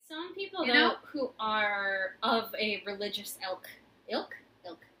people, You though, know? who are of a religious ilk. Ilk?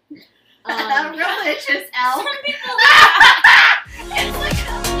 Religious elk. Some people... It's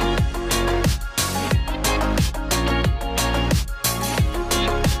like...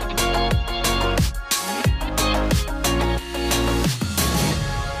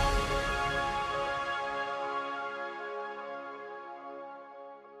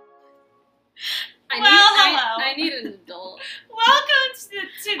 Hello. I need an adult. Welcome to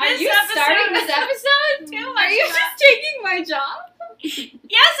this Are you episode. starting this episode? Too much Are you fun. just taking my job?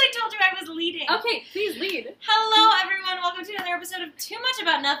 Yes, I told you I was leading. Okay, please lead. Hello, everyone. Welcome to another episode of Too Much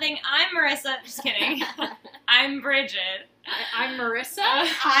About Nothing. I'm Marissa. Just kidding. I'm Bridget. I'm Marissa.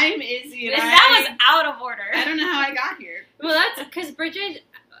 I'm Izzy, and That was out of order. I don't know how I got here. Well, that's because Bridget,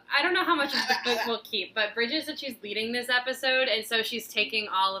 I don't know how much of the book we'll keep, but Bridget said she's leading this episode, and so she's taking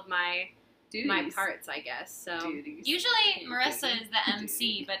all of my parts, I guess. So Usually, Marissa is the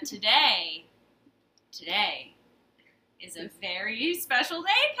MC, but today is a very special day,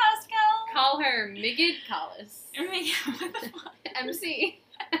 Pascal. Call her Migid Collis. What the fuck? MC.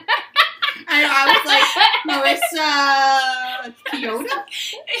 I was like, Marissa Kyoto? Your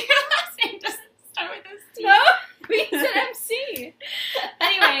last name doesn't start with a C. No, we said MC.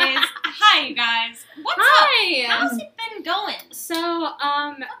 Anyways, hi, you guys. What's Hi. up? How's it been going? So,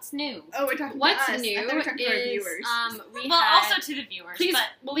 What's new? Oh, we're talking what's to us. new I thought we were talking to our is, viewers. we Well, had, also to the viewers, please, but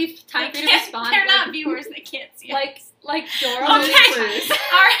we'll leave time for you to can't- respond. they're like, not viewers. They can't see us. like Dora. Okay.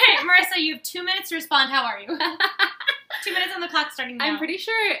 All right, Marissa, you have 2 minutes to respond. How are you? 2 minutes on the clock starting now. I'm pretty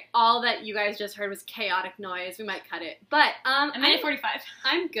sure all that you guys just heard was chaotic noise. We might cut it. But, A minute 45.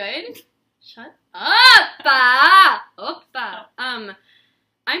 I'm good. Shut up! Oppa!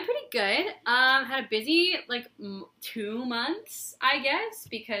 I'm pretty good. Had a busy, 2 months, I guess,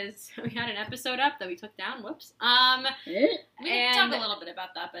 because we had an episode up that we took down. Whoops. We can and talk a little bit about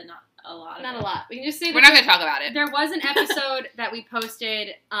that, but not a lot of not it. a lot. We can just say We're that not going to talk about it. there was an episode that we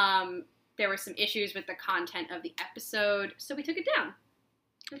posted. There were some issues with the content of the episode, so we took it down.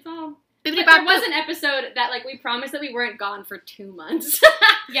 That's all. But there was an episode that, we promised that we weren't gone for 2 months.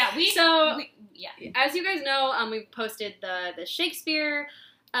 Yeah, As you guys know, we posted the Shakespeare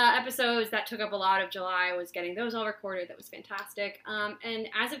episodes that took up a lot of July. Was getting those all recorded. That was fantastic. And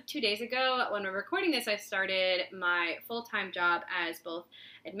as of 2 days ago, when we're recording this, I started my full-time job as both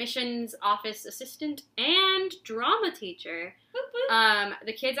admissions office assistant and drama teacher. Boop, boop.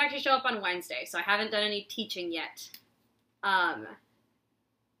 The kids actually show up on Wednesday, so I haven't done any teaching yet.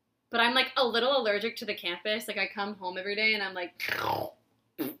 But I'm, a little allergic to the campus. I come home every day and I'm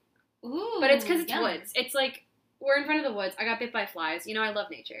Ooh, but it's because it's yum. woods. It's we're in front of the woods. I got bit by flies. You know, I love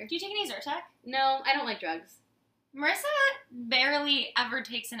nature. Do you take any Zyrtec? No, I don't like drugs. Marissa barely ever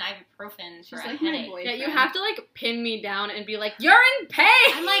takes an ibuprofen for She's a like my headache. boyfriend. Yeah, you have to, pin me down and be like, you're in pain!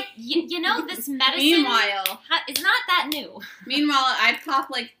 I'm like, you know, this medicine Meanwhile, is not that new. I pop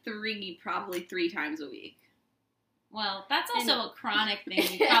probably three times a week. Well, that's also a chronic thing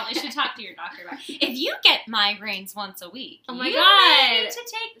you probably should talk to your doctor about. If you get migraines once a week, Oh my you God. need to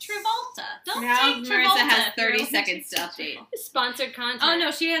take Travolta. Don't Now take Marissa Travolta. has if you're 30 allergic seconds to to update. Travolta. Sponsored content. Oh,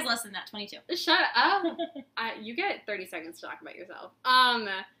 no, she has less than that, 22. Shut up. You get 30 seconds to talk about yourself.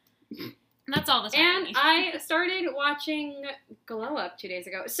 That's all the time. I And need. I started watching Glow Up 2 days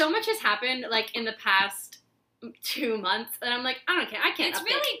ago. So much has happened, in the past 2 months, and I'm like, I don't care. I can't It's update.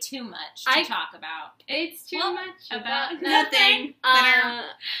 really too much to talk about. It's too Well, much about Nothing.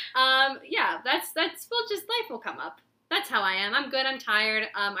 Yeah, that's life will come up. That's how I am. I'm good. I'm tired.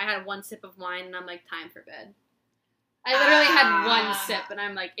 I had one sip of wine, and I'm like, time for bed. I literally had one sip, and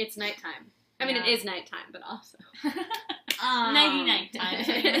I'm like, it's nighttime. I mean, Yeah. it is nighttime, but also. Nighty-night time is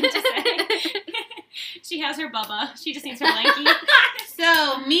what you meant to say. She has her bubba. She just needs her blankie.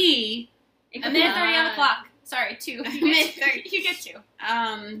 So, me, A minute 30 on the clock. Sorry, 2. You minute 30. You get 2.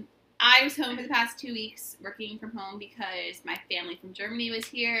 I was home for the past 2 weeks working from home because my family from Germany was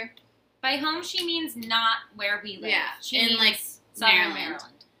here. By home, she means not where we live. Yeah, She in, means Southern Maryland.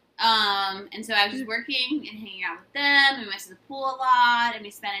 Maryland. And so I was just working and hanging out with them, and we went to the pool a lot, and we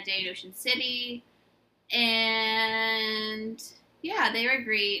spent a day in Ocean City, and yeah, they were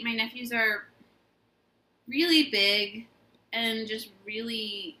great. My nephews are really big and just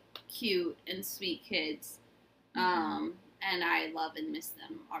really cute and sweet kids, and I love and miss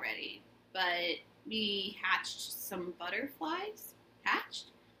them already, but we hatched some butterflies. Hatched?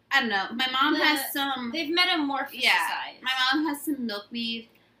 I don't know. My mom has some... They've metamorphosized. Yeah, my mom has some milkweed.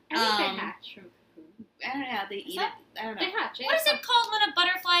 I think they hatch from cocoon. I don't know. They eat it. I don't know. They hatch. What is it called when a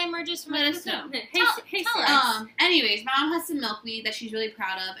butterfly emerges from Let a us know. cocoon? Hey, Tell Sarah. us. Anyways, my mom has some milkweed that she's really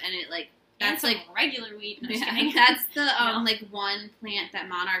proud of, and That's some like regular weed. No, just kidding. that's the No. like one plant that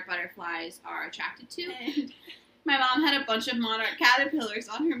monarch butterflies are attracted to. My mom had a bunch of monarch caterpillars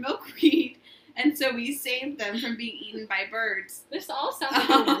on her milkweed, and so we saved them from being eaten by birds. This all sounds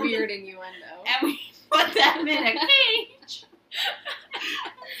like a weird innuendo. And we put them in a cage.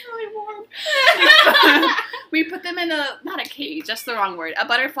 It's really warm. We put them in not a cage, that's the wrong word, a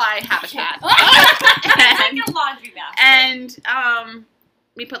butterfly habitat. It's like a laundry basket. And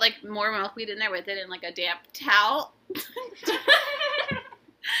we put like more milkweed in there with it and like a damp towel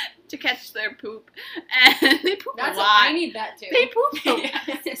to catch their poop. And they poop That's a lot. I need that too. They poop a lot.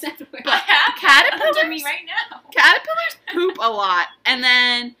 Yes, that's weird. But Caterpillars caterpillars, me right now. caterpillars poop a lot. And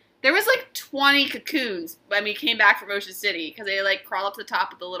then there was like 20 cocoons when we came back from Ocean City because they like crawl up to the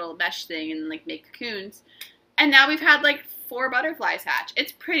top of the little mesh thing and like make cocoons. And now we've had like 4 butterflies hatch.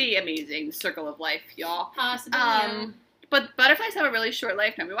 It's pretty amazing, the circle of life, y'all. Possibly. But butterflies have a really short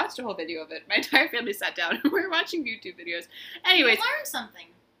lifetime. We watched a whole video of it. My entire family sat down and we were watching YouTube videos. Anyways, You learned something.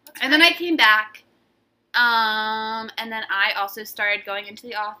 That's and then I came back, and then I also started going into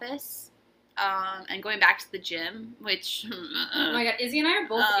the office, and going back to the gym, which Oh my god, Izzy and I are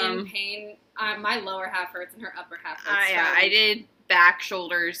both in pain. My lower half hurts and her upper half hurts. I did back,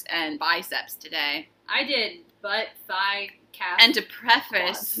 shoulders, and biceps today. I did butt, thigh, calf. And to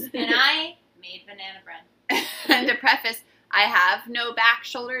preface, And I made banana bread. I have no back,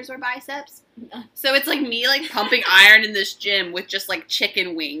 shoulders, or biceps. So it's like me like pumping iron in this gym with just like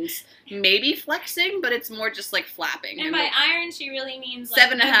chicken wings. Maybe flexing, but it's more just like flapping. And by iron, she really means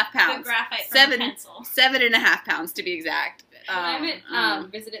like 7.5 pounds. the graphite from a pencil. 7.5 pounds to be exact. I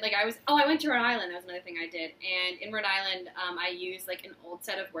went visited, like I went to Rhode Island. That was another thing I did. And in Rhode Island, I used like an old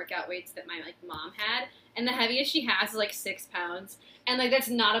set of workout weights that my like mom had, and the heaviest she has is like 6 pounds, and like that's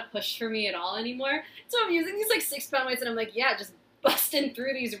not a push for me at all anymore. So I'm using these like 6 pound weights, and I'm like, yeah, just busting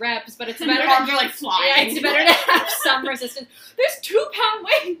through these reps. But it's better. Your arms are like flying. Yeah, it's better to have some resistance. There's 2 pound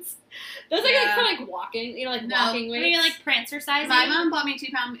weights. Those like for like walking, walking weights. Were you like prancercising? My mom bought me 2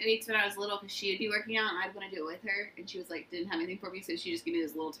 pound weights when I was little because she would be working out and I'd want to do it with her. And she was like, didn't have anything for me, so she just gave me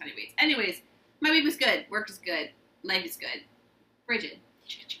those little tiny weights. Anyways, my week was good. Work is good. Life is good. Bridget.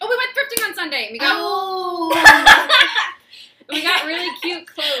 Oh, we went thrifting on Sunday. We got we got really cute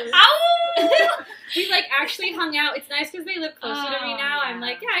clothes. We like actually hung out. It's nice because they live closer to me now. Yeah. I'm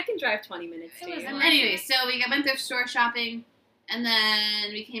like, yeah, I can drive 20 minutes to you. Anyway, so we went thrift store shopping, and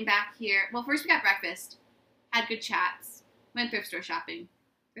then we came back here. Well, first we got breakfast, had good chats, went thrift store shopping.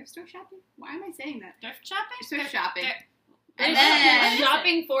 Thrift store shopping? Why am I saying that? Thrift shopping? Thrift shopping. And then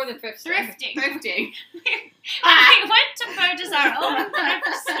shopping for the thrift store. Thrifting. We went to purchase our own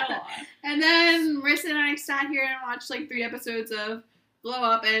thrift store. And then Marissa and I sat here and watched like 3 episodes of Glow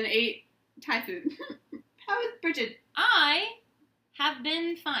Up and ate Thai food. How is Bridget? I have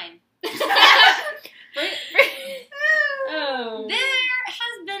been fine. Oh. There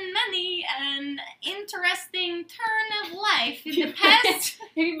has been many an interesting turn of life in the past.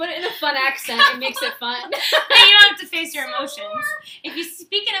 If you put it in a fun accent, it makes it fun. Hey, you don't have to face your emotions. If you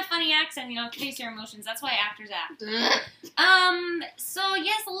speak in a funny accent, you don't have to face your emotions. That's why actors act. So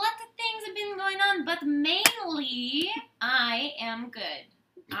yes, a lot of things have been going on, but mainly I am good.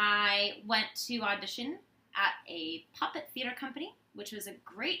 I went to audition at a puppet theater company, which was a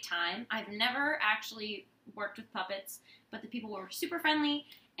great time. I've never actually worked with puppets, but the people were super friendly,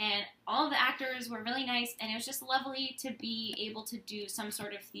 and all of the actors were really nice, and it was just lovely to be able to do some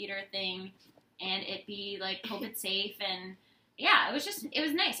sort of theater thing, and it be, like, COVID safe, and, yeah, it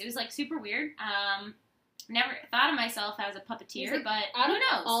was nice. It was, like, super weird. Never thought of myself as a puppeteer, Like, but out who of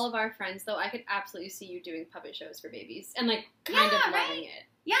knows? all of our friends, though, I could absolutely see you doing puppet shows for babies, and, like, kind of loving right? it.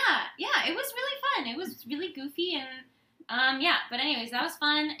 Yeah, it was really fun. It was really goofy, and, yeah, but anyways, that was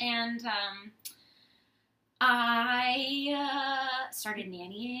fun, and, I started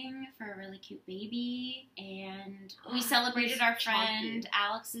nannying for a really cute baby, and we celebrated our friend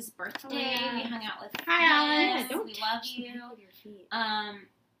Alex's birthday. Oh, yeah. We hung out with Hi, Alex. friends. We love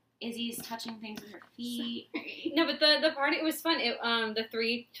you. Izzy's touching things with her feet. No, but the party, it was fun. The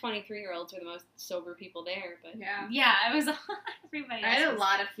 3 23-year-olds were the most sober people there, but Yeah. Yeah, it was everybody. I had a else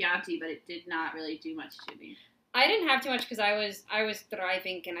lot of Chianti, but it did not really do much to me. I didn't have too much because I was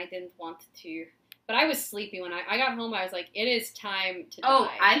driving and I didn't want to. But I was sleepy when I got home. I was like, it is time to Oh,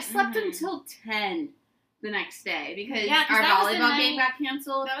 die. I slept until 10 the next day because Yeah, 'cause our that was the volleyball game night- got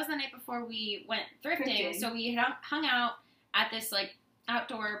canceled. That was the night before we went thrifting. Thrifting. So we had hung out at this, like,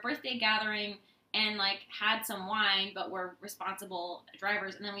 outdoor birthday gathering and, like, had some wine, but were responsible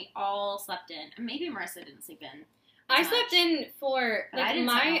drivers, and then we all slept in. And maybe Marissa didn't sleep in. I slept in for, But I like, didn't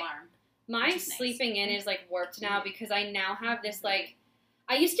set an alarm. my which is nice. sleeping in is, like, warped now because I now have this, like,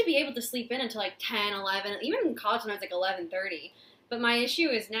 I used to be able to sleep in until like 10, 11, even in college when I was like 11:30. But my issue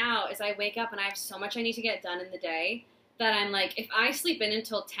is now is I wake up and I have so much I need to get done in the day that I'm like, if I sleep in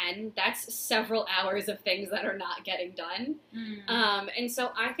until 10, that's several hours of things that are not getting done. And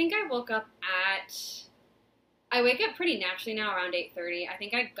so I think I wake up pretty naturally now around 8:30. I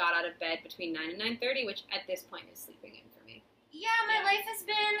think I got out of bed between 9 and 9:30, which at this point is sleeping in for me. Yeah, my life has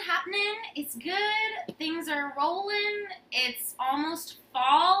been happening. It's good. Things are rolling. It's almost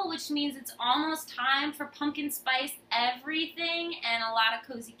fall, which means it's almost time for pumpkin spice everything and a lot of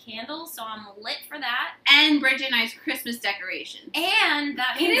cozy candles, so I'm lit for that. And Bridget and I's Christmas decorations. And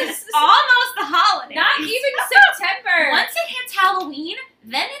that means it's almost the holidays. Not even September. Once it hits Halloween,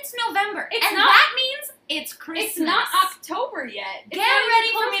 then it's November. And that means it's Christmas. It's not October yet. Get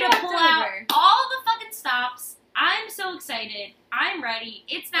ready for me to pull out all the fucking stops. I'm so excited. I'm ready.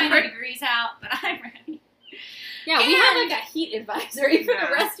 It's 90 degrees out, but I'm ready. Yeah, we have like a heat advisory for the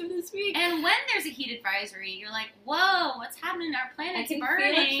rest of this week. And when there's a heat advisory, you're like, whoa, what's happening? Our planet's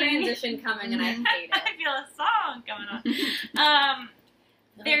burning. I can feel a transition coming, and I hate it. I feel a song coming on.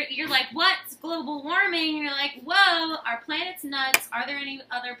 You're like, what's global warming? And you're like, whoa, our planet's nuts. Are there any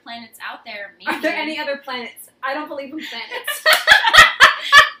other planets out there? Maybe. Are there any other planets? I don't believe in planets.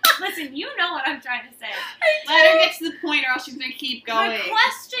 Listen, you know what I'm trying to say. Let her get to the point or else she's going to keep going. My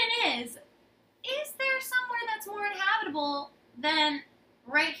question is there somewhere that's more inhabitable than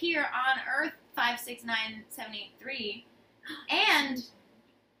right here on Earth 569783? And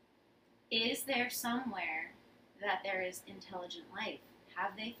is there somewhere that there is intelligent life?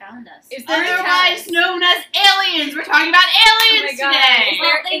 Have they found us? Is there otherwise known as aliens? We're talking about aliens today.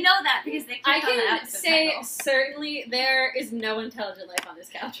 Well, they know that because they clicked on the I can episode say title. certainly there is no intelligent life on this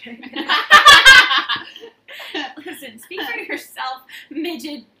couch right now. Listen, speak for yourself,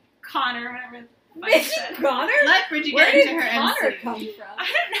 midget Connor, whatever. Midget Connor? Let Bridget Where get did into her Connor MC. come from? I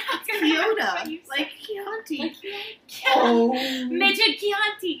don't know. Kyoto. Like Chianti. Oh. Midget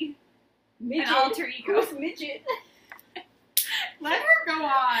Chianti. Midget. An alter ego. Who's midget? Let her go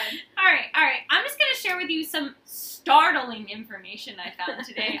on. All right. I'm just going to share with you some startling information I found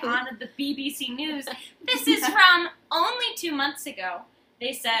today on the BBC News. This is from only 2 months ago.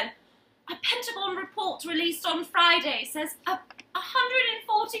 They said, a Pentagon report released on Friday says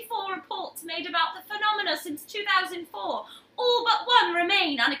 144 reports made about the phenomena since 2004. All but one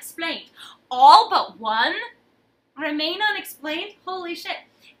remain unexplained. All but one remain unexplained? Holy shit.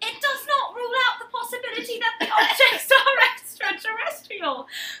 It does not rule out the possibility that the objects are extraterrestrial.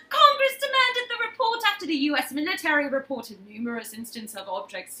 Congress demanded the report after the U.S. military reported numerous instances of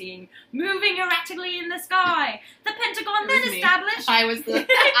objects seen moving erratically in the sky. The Pentagon then established... I was the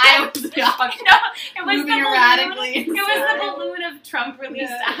object. No, it was moving erratically. It was the balloon of Trump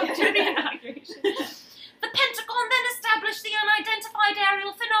released after the inauguration. The Pentagon then established the Unidentified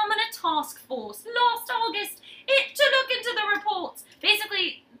Aerial Phenomena Task Force last August to look into the reports.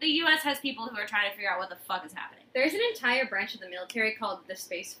 Basically, the U.S. has people who are trying to figure out what the fuck is happening. There's an entire branch of the military called the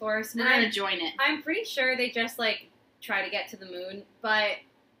Space Force. We're going to join it. I'm pretty sure they just, like, try to get to the moon, but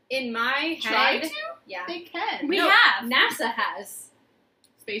in my head... Try to? Yeah. They can. We have. NASA has.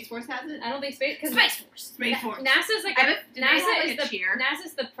 Space Force has it? I don't think Space... Space Force. Space Force. NASA's like...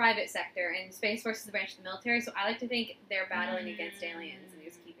 NASA's the private sector, and Space Force is the branch of the military, so I like to think they're battling against aliens and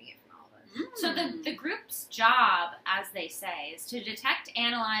just keeping it from all of us. So the group's job, as they say, is to detect,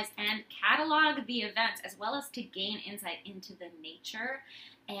 analyze, and catalog the events, as well as to gain insight into the nature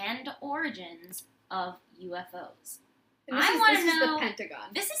and origins of UFOs. This is the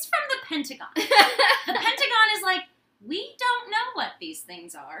Pentagon. This is from the Pentagon. The Pentagon is like, we don't know what these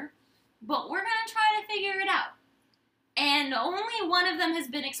things are, but we're going to try to figure it out. And only one of them has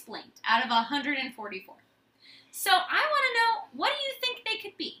been explained out of 144. So I want to know, what do you think they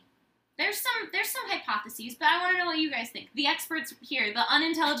could be? There's some hypotheses, but I want to know what you guys think. The experts here, the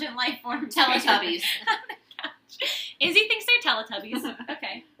unintelligent life form Teletubbies. Izzy thinks they're Teletubbies.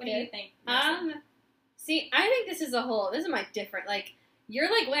 Okay, what do you think? See, I think this is my different, like, you're,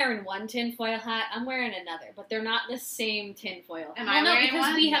 like, wearing one tinfoil hat, I'm wearing another, but they're not the same tinfoil hat. Am I wearing because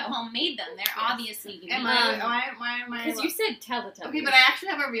one? we have homemade them. They're obviously unique. Why am I? Because you said Teletubbies. Okay, but I actually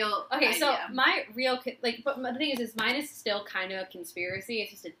have a real idea. So my real, but the thing is mine is still kind of a conspiracy,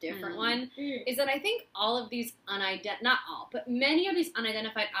 it's just a different one, is that I think all of these not all, but many of these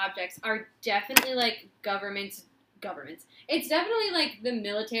unidentified objects are definitely, like, governments. It's definitely, like, the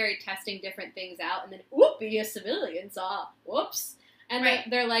military testing different things out, and then, whoopee, a civilian saw, whoops. And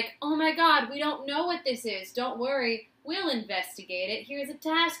they're like, oh my god, we don't know what this is. Don't worry, we'll investigate it. Here's a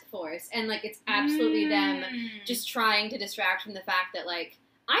task force. And, like, it's absolutely them just trying to distract from the fact that, like,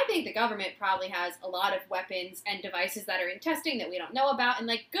 I think the government probably has a lot of weapons and devices that are in testing that we don't know about, and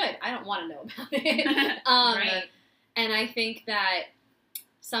like, good, I don't want to know about it. Right. And I think that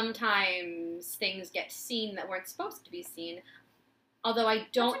sometimes things get seen that weren't supposed to be seen. Although I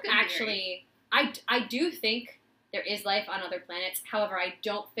don't That's a good actually, I do think there is life on other planets. However, I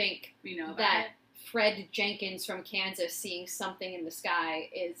don't think We know about that it. Fred Jenkins from Kansas seeing something in the sky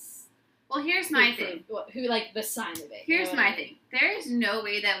is Well, here's my thing. who like the sign of it. Here's you know what my I mean? thing. There is no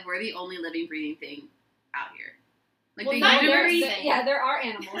way that we're the only living, breathing thing out here. Like Well, the no, universe. there are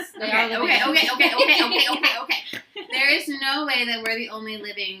animals. They Okay, are living okay. There is no way that we're the only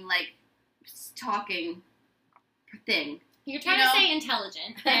living, like, talking thing. You're trying You know, to say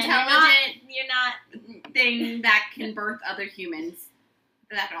intelligent. And intelligent You're not. thing that can birth other humans.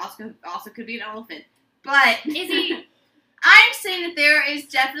 That could also could be an elephant. But Izzy, I'm saying that there is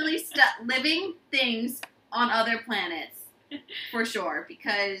definitely living things on other planets. For sure.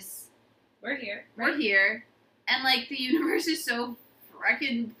 Because we're here. we're here. And, like, the universe is so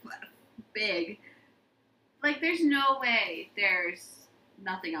freaking big. Like, there's no way there's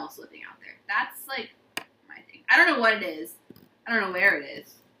nothing else living out there. That's, like, my thing. I don't know what it is. I don't know where it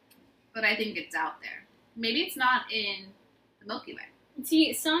is. But I think it's out there. Maybe it's not in the Milky Way.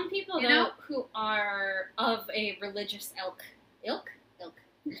 See, some people You though know? who are of a religious ilk.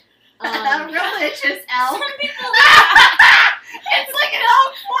 Religious elk. Some people. It's like an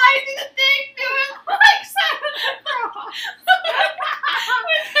elk flying through the thing doing like sign of the cross.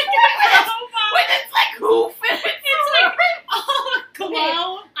 When it's like hoof and it's like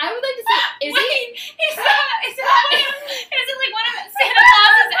Glow. I would like to say, is Wait, is it like one of Santa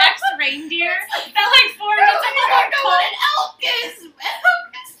Claus's ex-reindeer that like formed into I like don't a know what cult? an elk is.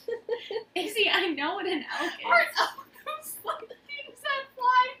 Elk is Izzy, I know what an elk or is. elk is like things that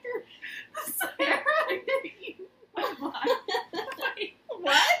fly through the Sahara and get eaten by lions. what?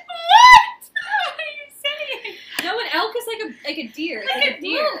 What? What are you saying? No, an elk is like a deer. It's Like like a a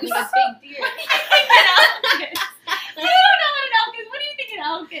deer. moose. Like a big deer. What do you think an elk is? You don't know what an elk is. What do you think an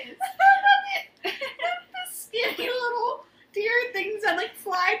elk is? The skinny little deer things that like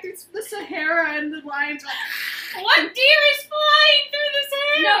fly through the Sahara and the lions are like, What deer is flying through the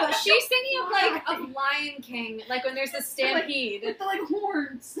Sahara? No, she's thinking of like of Lion King, like when there's the stampede. with the like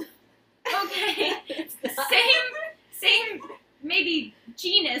horns. Okay. It's not- Same, maybe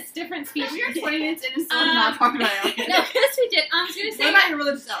genus, different species. We are 20 minutes in and still not talking about elk. No, yes we did. I was gonna What say about your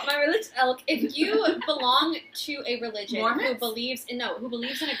religious elk? my religious elk. If you belong to a religion who Mormons? believes in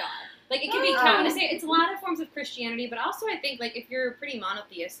a god, like it can be Oh. counted to say it's a lot of forms of Christianity, but also I think like if you're pretty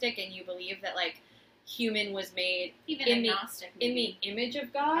monotheistic and you believe that like human was made Even in agnostic. in the image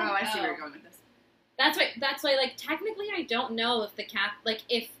of God. Oh, I see where you're going with this. That's why like technically I don't know if the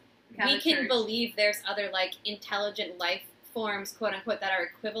if we Catholic can Church. believe there's other like intelligent life forms, quote unquote, that are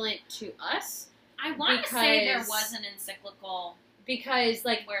equivalent to us, I want to say there because- was an encyclical because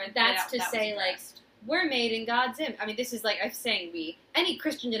like where that's that to was say like addressed. we're made in God's image. I mean, this is like I'm saying we any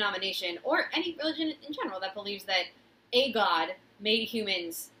Christian denomination or any religion in general that believes that a God made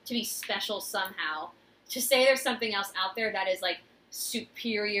humans to be special somehow. To say there's something else out there that is like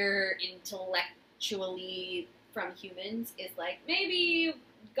superior intellectually from humans is like maybe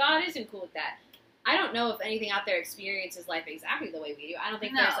God isn't cool with that. I don't know if anything out there experiences life exactly the way we do. I don't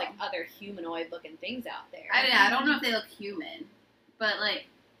think there's No. like other humanoid-looking things out there. I don't know if they look human, but like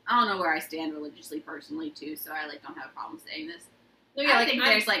I don't know where I stand religiously personally too, so I like don't have a problem saying this. No, yeah, I like, think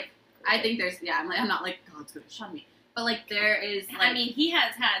I'm- there's like I think there's I'm not like God's gonna shun me, but like there is like I mean, he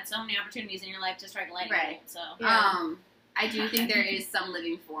has had so many opportunities in your life to strike a lightning Right. bolt, so. Yeah. I do think there is some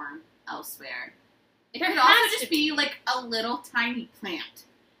living form elsewhere. It There could also has to just be like a little tiny plant.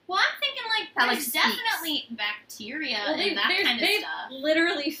 Well, I'm thinking like That, there's like, speaks. definitely bacteria Well, and that kind of they've stuff.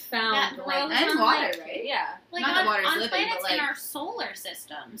 literally found That like grows And on, water, like, right? yeah. Like Not that on, water's on living, planets but, like- in our solar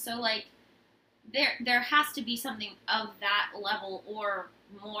system. So like there has to be something of that level or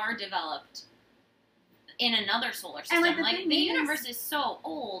more developed in another solar system. like, the Like thing the is- universe is so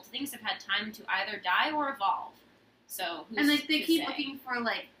old, things have had time to either die or evolve. So who's And like they to keep say? looking for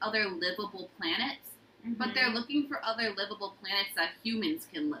like other livable planets, Mhm. but they're looking for other livable planets that humans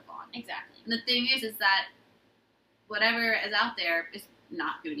can live on. exactly. And the thing is that whatever is out there is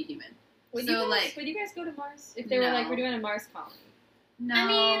not going to be human. Would So, you guys, like- would you guys go to Mars if they were like No. we're doing a Mars colony? No, I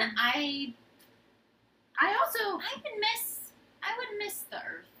mean, I also would miss the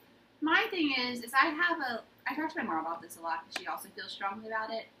Earth. my thing is I talked to my mom about this a lot because she also feels strongly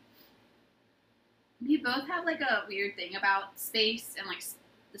about it. We both have like a weird thing about space and like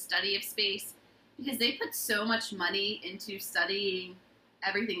the study of space because they put so much money into studying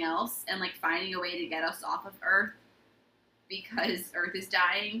everything else and like finding a way to get us off of Earth because Earth is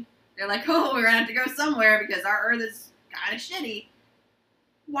dying. They're like, oh, we're gonna have to go somewhere because our Earth is kind of shitty.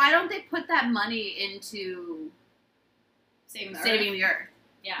 Why don't they put that money into Saving the Earth?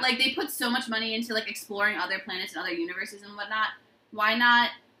 Yeah. Like, they put so much money into, like, exploring other planets and other universes and whatnot. Why not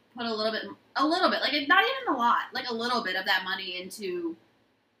put a little bit, like, not even a lot, like, a little bit of that money into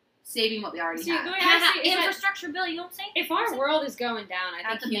saving what we already have. Infrastructure bill, you don't think? If our world is going down,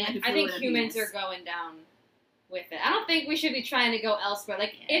 I think humans Venus. are going down with it. I don't think we should be trying to go elsewhere.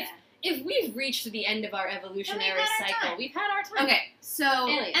 Like, if we've reached the end of our evolutionary cycle, we've had our time. Okay, so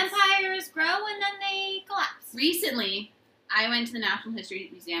empires grow and then they collapse. Recently, I went to the National History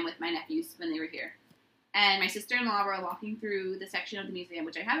Museum with my nephews when they were here. And my sister-in-law were walking through the section of the museum,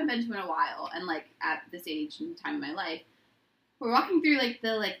 which I haven't been to in a while, and, like, at this age and time in my life. We're walking through, like,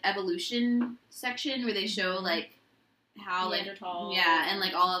 the, like, evolution section where they show, like, how, like, Neanderthal. Yeah, and,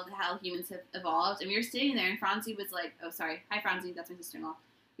 like, all of how humans have evolved. And we were sitting there, and Francie was like, oh, sorry. Hi, Francie. That's my sister-in-law.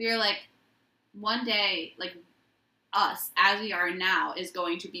 We were like, one day, like, us, as we are now, is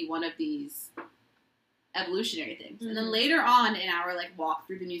going to be one of these evolutionary things. Mm-hmm. And then later on in our, like, walk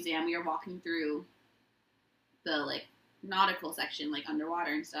through the museum, we were walking through the, like, nautical section, like,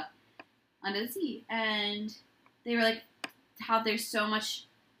 underwater and stuff, under the sea. And they were like, how there's so much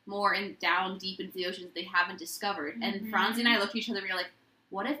more down deep into the oceans they haven't discovered. Mm-hmm. And Francie and I looked at each other and we were like,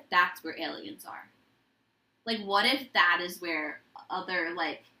 what if that's where aliens are? Like, what if that is where other,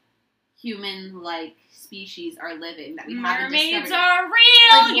 like, human-like species are living that we haven't discovered? Mermaids are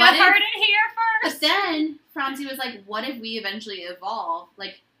real! Like, you heard it here first! But then, Francie was like, what if we eventually evolve?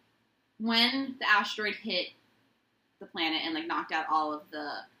 Like, when the asteroid hit the planet and, like, knocked out all of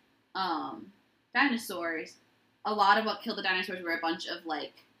the dinosaurs, a lot of what killed the dinosaurs were a bunch of,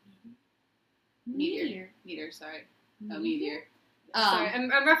 like, meteor. Sorry. Oh, meteor. Sorry, I'm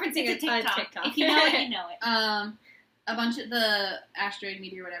referencing a TikTok. TikTok. If you know it, you know it. A bunch of the asteroid,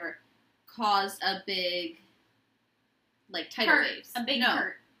 meteor, whatever, caused a big, like, tidal waves. A big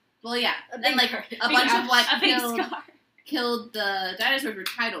hurt. Well, yeah. And, like, a bunch of what killed the dinosaurs were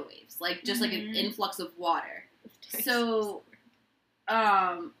tidal waves. Like, just, like, an influx of water. So,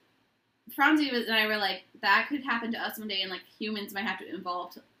 Francie and I were like, that could happen to us one day, and, like, humans might have to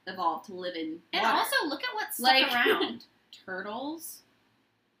evolve to live in water. And also, look at what's stuck around. Turtles,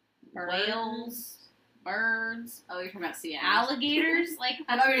 whales, birds. Oh, you're talking about sea animals. Alligators. Like,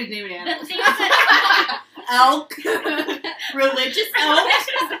 I thought you were naming animals. The things that elk. Religious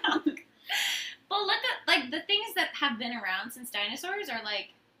elk. But look at, like, the things that have been around since dinosaurs are, like,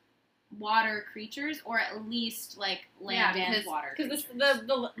 water creatures, or at least, like, land and water creatures. Because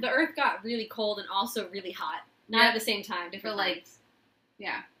the Earth got really cold and also really hot. Not at the same time. Different times.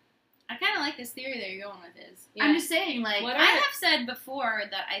 Yeah. I kind of like this theory that you're going with is. Yeah. I'm just saying, like... I have said before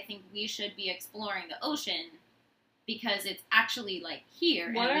that I think we should be exploring the ocean because it's actually, like,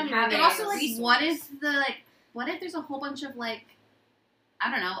 here. But also, like, what if there's a whole bunch of, like, I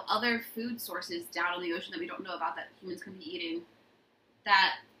don't know, other food sources down in the ocean that we don't know about that humans can be eating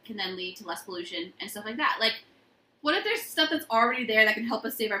that can then lead to less pollution and stuff like that? Like, what if there's stuff that's already there that can help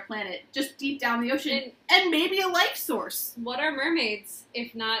us save our planet just deep down the ocean and maybe a life source? What are mermaids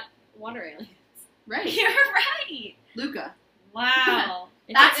if not water aliens? Right. You're right. Luca. Wow.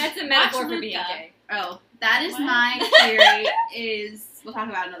 That's a metaphor for being gay. Oh, that is my theory we'll talk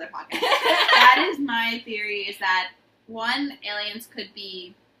about another podcast. That is my theory is that, one, aliens could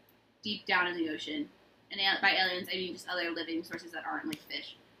be deep down in the ocean. And by aliens, I mean just other living sources that aren't, like,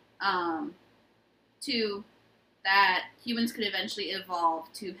 fish. Two, that humans could eventually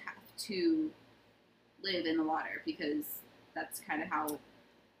evolve to have to live in the water because that's kind of how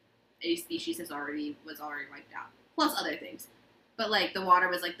a species was already wiped out. Plus other things. But, like, the water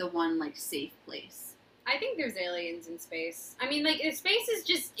was, like, the one, like, safe place. I think there's aliens in space. I mean, like, space is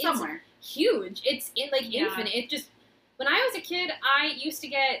just... Somewhere. Huge. It's, infinite. It just... When I was a kid, I used to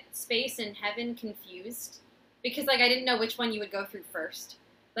get space and heaven confused because, like, I didn't know which one you would go through first.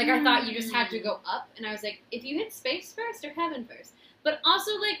 Like, I thought you just had to go up, and I was like, if you hit space first or heaven first? But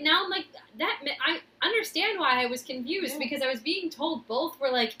also, like, now I'm like, I understand why I was confused because I was being told both were,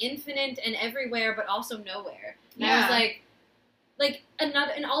 like, infinite and everywhere, but also nowhere. And I was like,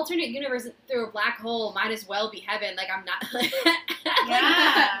 an alternate universe through a black hole might as well be heaven. Like, I'm not...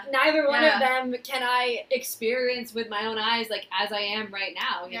 Neither one of them can I experience with my own eyes, like, as I am right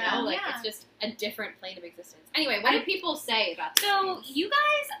now, you know? Like, it's just a different plane of existence. Anyway, what do people say about this? So, you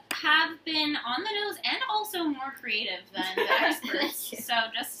guys have been on the nose and also more creative than the experts. So,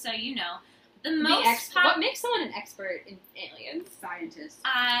 just so you know. What makes someone an expert in aliens? Scientist.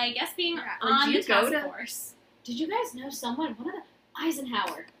 I guess being on the task force. Did you guys know someone?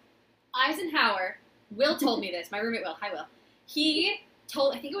 Eisenhower. Will told me this. My roommate Will. Hi, Will. He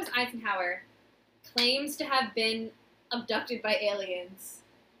told, I think it was Eisenhower, claims to have been abducted by aliens.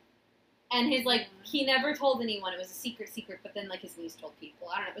 And his, like, he never told anyone. It was a secret, but then, like, his niece told people.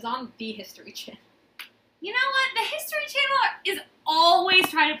 I don't know. It was on the History Channel. You know what? The History Channel is always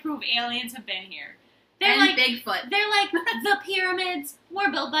trying to prove aliens have been here. They're and like Bigfoot. They're like, the pyramids were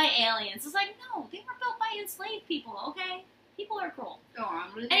built by aliens. It's like, no, they were built by enslaved people, okay? People are cruel. Go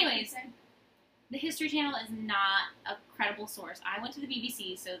on. What did Anyways, they say? The History Channel is not a credible source. I went to the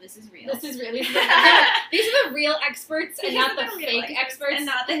BBC, so this is real. This is really... These are the real experts and not the fake experts. And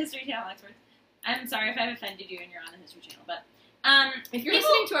not the History Channel experts. I'm sorry if I've offended you and you're on the History Channel, but... if you're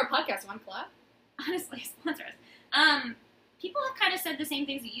listening to our podcast, want to collab? Honestly, sponsor us. People have kind of said the same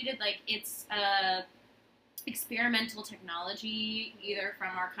things that you did, like, it's, experimental technology, either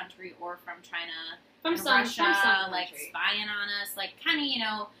from our country or from China, From and some Russia, like country. spying on us, like kind of, you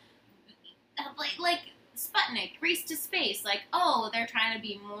know, like Sputnik, race to space, like, oh, they're trying to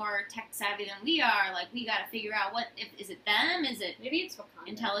be more tech savvy than we are, like, we got to figure out is it them, is it Maybe it's Wakanda.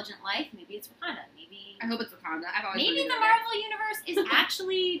 intelligent life, maybe it's Wakanda, maybe I hope it's Wakanda. I've always maybe believed the it. Marvel universe is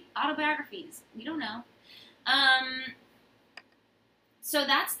actually autobiographies. We don't know. So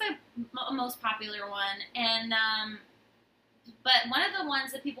that's the most popular one, and but one of the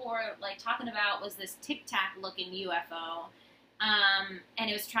ones that people were like talking about was this Tic Tac looking UFO, and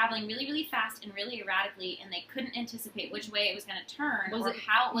it was traveling really, really fast and really erratically, and they couldn't anticipate which way it was going to turn or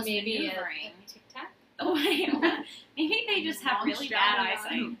how it was maneuvering. A Tic Tac? Oh, wait, maybe they just have really bad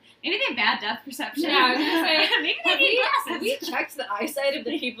eyesight. Maybe they have bad depth perception. Yeah, I was gonna say, maybe they need glasses. Have we checked the eyesight of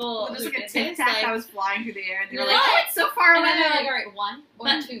the people Well, who just like a did Tic this? Tac Like, that was flying through the air, and they were You're like, like, oh, it's so far and away. then they're like, all right, 1 or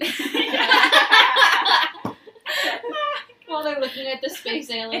But- 2. While they're looking at the space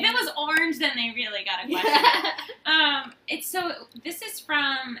alien. If it was orange, then they really got a question. This is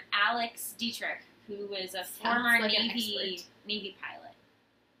from Alex Dietrich, who was a former like an Navy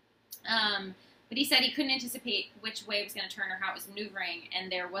pilot. But he said he couldn't anticipate which way it was going to turn or how it was maneuvering, and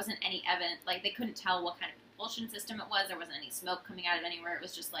there wasn't any evidence. Like, they couldn't tell what kind of propulsion system it was. There wasn't any smoke coming out of anywhere. It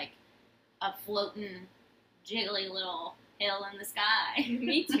was just like a floating, jiggly little hill in the sky.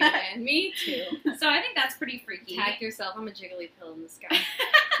 Me too, man. Me too. So I think that's pretty freaky. Tag yourself. I'm a jiggly pill in the sky.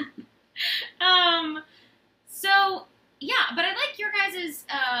 So, yeah, but I like your guys'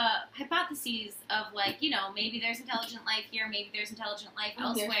 hypotheses of, like, you know, maybe there's intelligent life here, maybe there's intelligent life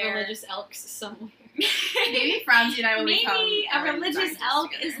There's elsewhere. religious elks somewhere. Maybe Franzi and I will become Maybe a religious scientists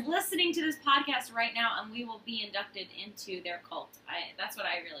elk together. is listening to this podcast right now, and we will be inducted into their cult. That's what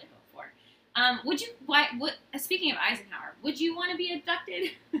I really hope for. Would you? Speaking of Eisenhower, would you want to be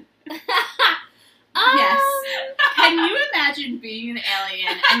abducted? Yes. Can you imagine being an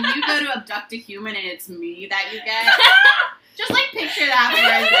alien and you go to abduct a human and it's me that you get? Just like picture that for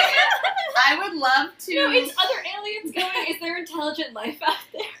a second. I would love to. No, it's other aliens going, is there intelligent life out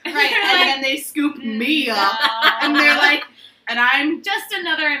there? Right, and then they scoop me up and they're like, and I'm just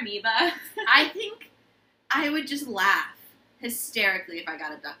another amoeba. I think I would just laugh hysterically if I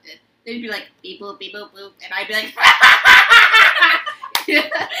got abducted. They'd be like, beep boop, boop, and I'd be like,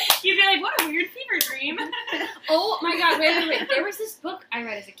 You'd be like, what a weird fever dream. Oh my god, wait. There was this book I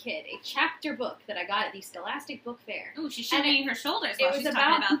read as a kid, a chapter book that I got at the Scholastic Book Fair. Ooh, she's showing her shoulders It while was she's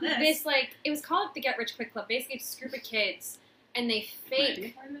about, talking about this. like, it was called the Get Rich Quick Club. Basically, it's a group of kids, and they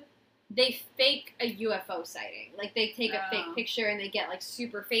fake a UFO sighting. Like, they take a fake picture, and they get, like,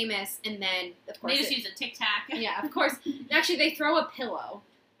 super famous, and then, of course... They just use a Tic Tac. Yeah, of course. Actually, they throw a pillow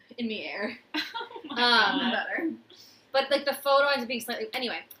in the air. Oh my God. better. But, like, the photo ends up being slightly...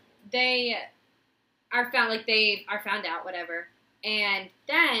 Anyway, they are found out, whatever. And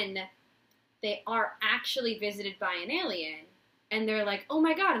then they are actually visited by an alien. And they're like, oh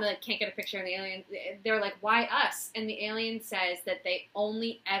my god. And they like, can't get a picture of the alien. They're like, why us? And the alien says that they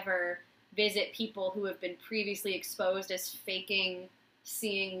only ever visit people who have been previously exposed as faking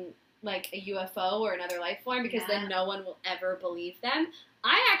seeing, like, a UFO or another life form, because then no one will ever believe them.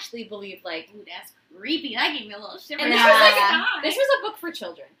 I actually believe, like... Ooh, that's creepy. That gave me a little shiver. And this was a book for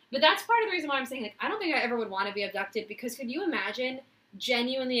children. But that's part of the reason why I'm saying, like, I don't think I ever would want to be abducted, because could you imagine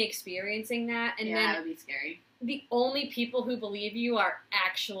genuinely experiencing that, and that then would be scary. the only people who believe you are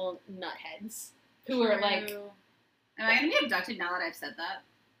actual nutheads who are like... Am I going to be abducted now that I've said that?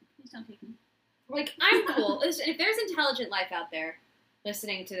 Please don't take me. Like, I'm cool. Listen, if there's intelligent life out there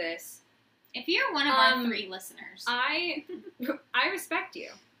listening to this, If you're one of our 3 listeners, I respect you.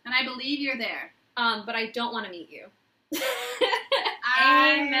 And I believe you're there. But I don't want to meet you.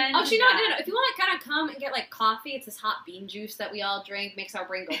 Amen. Actually, no. If you want to kind of come and get, like, coffee, it's this hot bean juice that we all drink, makes our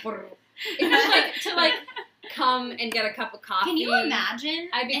brain go... Brrr. If you like, come and get a cup of coffee. Can you imagine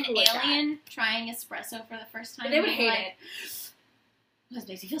I'd be an cool with alien trying espresso for the first time? They would and hate like, it. This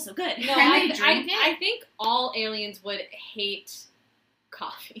makes me feel so good. No, Can they drink it? I think all aliens would hate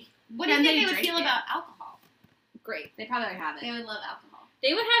coffee. What do you Can think they they would drink feel it? about alcohol? Great. They probably have They it. would love alcohol.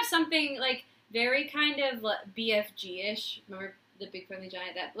 They would have something like very kind of BFG-ish. Remember the Big Friendly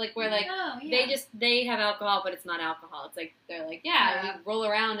Giant? That like where like Oh, yeah. they have alcohol, but it's not alcohol. It's like they're like yeah, Yeah. we roll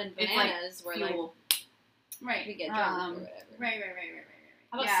around in It's bananas. like where like fuel. Right. we get drunk or Um, whatever. Right.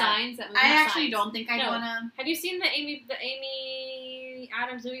 How about Yeah. Signs? That movie? I Not actually Signs. don't think I'd No. wanna. Have you seen the Amy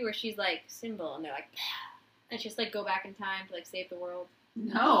Adams movie where she's like Symbol and they're like, and she just like go back in time to like save the world?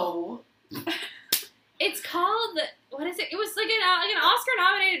 No. It's called what is it? It was like an Oscar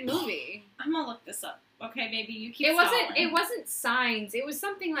nominated movie. I'm gonna look this up. Okay, baby, you keep It stalling. wasn't Signs. It was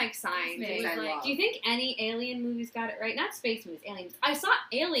something like Signs. It Movies was I like, love. do you think any alien movies got it right? Not space movies, aliens. I saw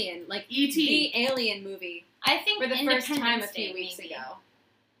Alien, like E.T. the Alien movie, I think for the first time a Independence few Day, weeks maybe. ago.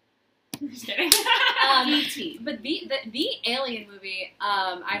 Just kidding. E.T. But the Alien movie,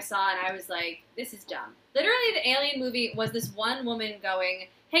 I saw and I was like, this is dumb. Literally, the Alien movie was this one woman going,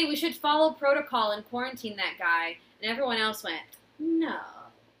 "Hey, we should follow protocol and quarantine that guy," and everyone else went, "No."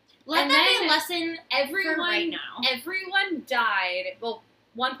 Let And that be then a lesson Everyone, for right now. everyone died. Well,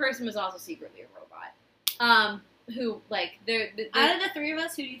 one person was also secretly a robot. Who like the Out of the three of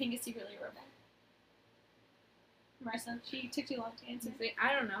us, who do you think is secretly a robot? Marissa, she took too long to answer.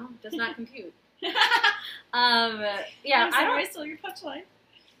 I don't know. Does not compute. Yeah, Yeah, I don't. I stole your punchline.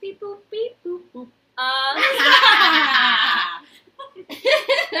 Beep boop beep boop boop.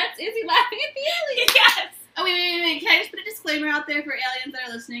 That's Izzy laughing at the alien. Yes. Oh, wait. Can I just put a disclaimer out there for aliens that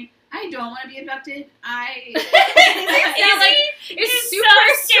are listening? I don't want to be abducted. Izzy is so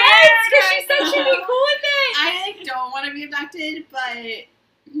super scared because she right said she'd be now. cool with it. I don't want to be abducted, but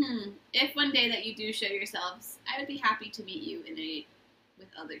if one day that you do show yourselves, I would be happy to meet you with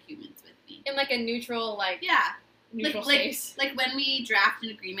other humans with me. In like a neutral, like Yeah, neutral like space. like when we draft an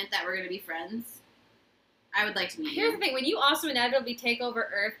agreement that we're gonna be friends, I would like to meet Here's the you. thing: when you also inevitably take over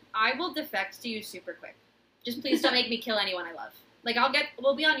Earth, I will defect to you super quick. Just please don't make me kill anyone I love. Like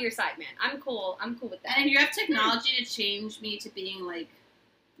we'll be on your side, man. I'm cool. I'm cool with that. And if you have technology to change me to being like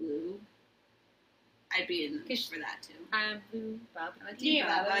blue, I'd be in for that too. I'm blue, baba dee,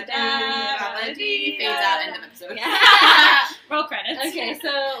 Baba baba dee, fades out, end of episode. Yeah. Roll credits. Okay, so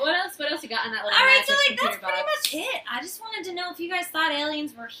what else you got on that little All right, magic so like computer that's pretty box? much it. I just wanted to know if you guys thought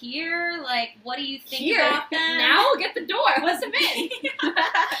aliens were here. Like, what do you think Here. about them? Now we'll get the door. What's the min? They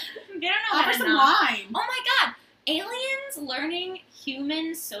don't know how Offer to some knock. wine. Oh my god, aliens learning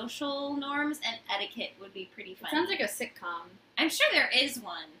human social norms and etiquette would be pretty It fun. sounds like a sitcom. I'm sure there is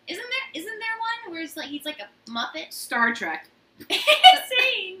one. Isn't there one where it's like he's like a Muppet? Star Trek.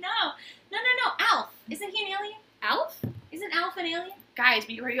 Say no. Alf. Isn't he an alien? Alf? Isn't Alf an alien? Guys,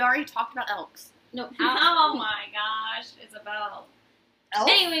 we already talked about elks. No, Alf. Oh my gosh, Isabel. Elf?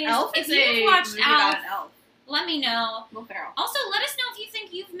 Anyways, Elf if is you've a watched movie about an Alf, elf. let me know. Will Ferrell. Also, let us know if you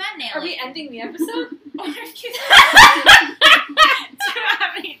think you've met an alien. Are we ending the episode? Or if you do you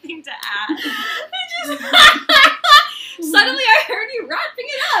have anything to add? Suddenly I heard you wrapping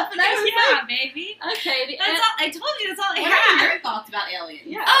it up, and I was Yeah, baby. like, okay. That's all, I told you that's all I What had. are your thoughts about aliens?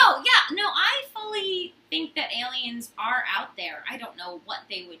 Yeah. Oh, yeah. No, I fully think that aliens are out there. I don't know what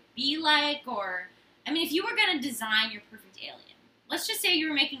they would be like, or... I mean, if you were going to design your perfect alien, let's just say you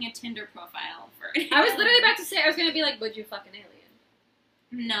were making a Tinder profile for an I was alien. literally about to say, I was going to be like, would you fuck an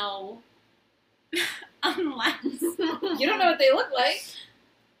alien? No. Unless... You don't know what they look like.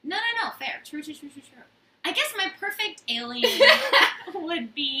 No. Fair. True. I guess my perfect alien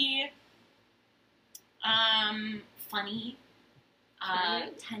would be... funny.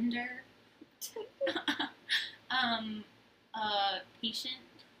 Tender. Patient.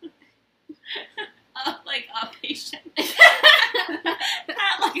 Like a patient.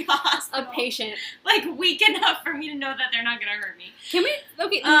 At like a A hospital. patient. Like weak enough for me to know that they're not gonna hurt me. Can we?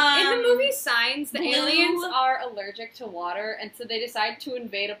 Okay, in the movie Signs, the Blue. aliens are allergic to water, and so they decide to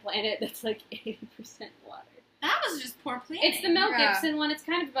invade a planet that's like 80% water. That was just poor planning. It's the Mel Yeah. Gibson one. It's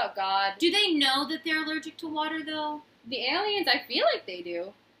kind of about God. Do they know that they're allergic to water though? The aliens, I feel like they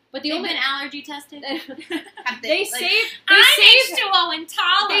do, but the They've only been allergy tested. they save I'm save H2O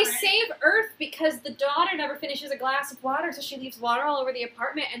intolerant. they save Earth because the daughter never finishes a glass of water, so she leaves water all over the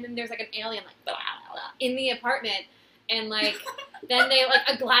apartment, and then there's like an alien like blah, blah, blah, in the apartment, and like then they like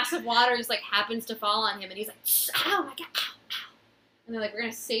a glass of water just like happens to fall on him, and he's like, oh my god, ow, ow, and they're like, we're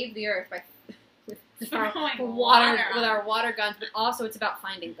gonna save the Earth by with our Throwing water water with on our water guns, but also it's about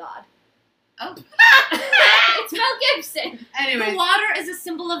finding God. Oh. It's Mel Gibson. Anyway. The water is a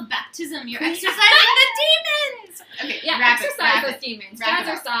symbol of baptism. You're exorcising the demons. Okay, Yeah, wrap exercise it. those demons. Wrap it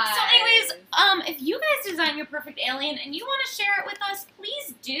up. Jazzercise. So, anyways, if you guys design your perfect alien and you want to share it with us,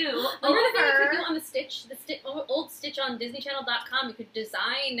 please do. Remember the thing you could do on the old Stitch on DisneyChannel.com? You could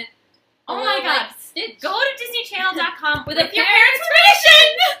design. Oh my God. Stitch. Go to DisneyChannel.com with your a parents'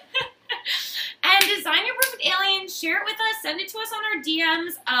 permission and design your perfect alien. Share it with us. Send it to us on our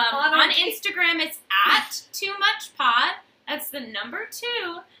DMs. On Instagram, it's at @TooMuchPod. That's the number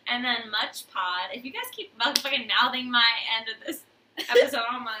 2 and then muchpod. If you guys keep fucking mouthing my end of this episode,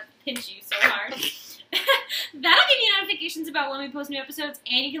 I'm gonna pinch you so hard. That'll give you notifications about when we post new episodes,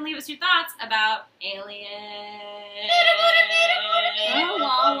 and you can leave us your thoughts about aliens. Oh,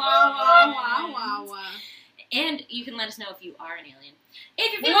 wow. And you can let us know if you are an alien.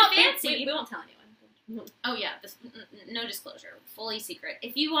 If you're We feeling won't, fancy. we won't tell anyone. Oh yeah, no disclosure, fully secret.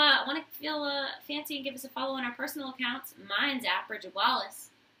 If you want to feel fancy and give us a follow on our personal accounts, mine's at Bridget Wallace.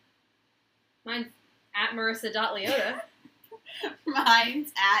 Mine's at Marissa.Leota.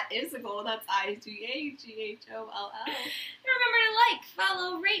 Mine's at Isagal. That's IGAGHOLL. And remember to like,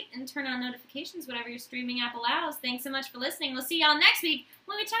 follow, rate, and turn on notifications, whatever your streaming app allows. Thanks so much for listening. We'll see y'all next week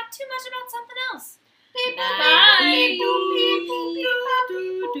when we talk too much about something else. Bye.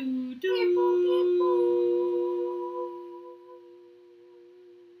 Bye.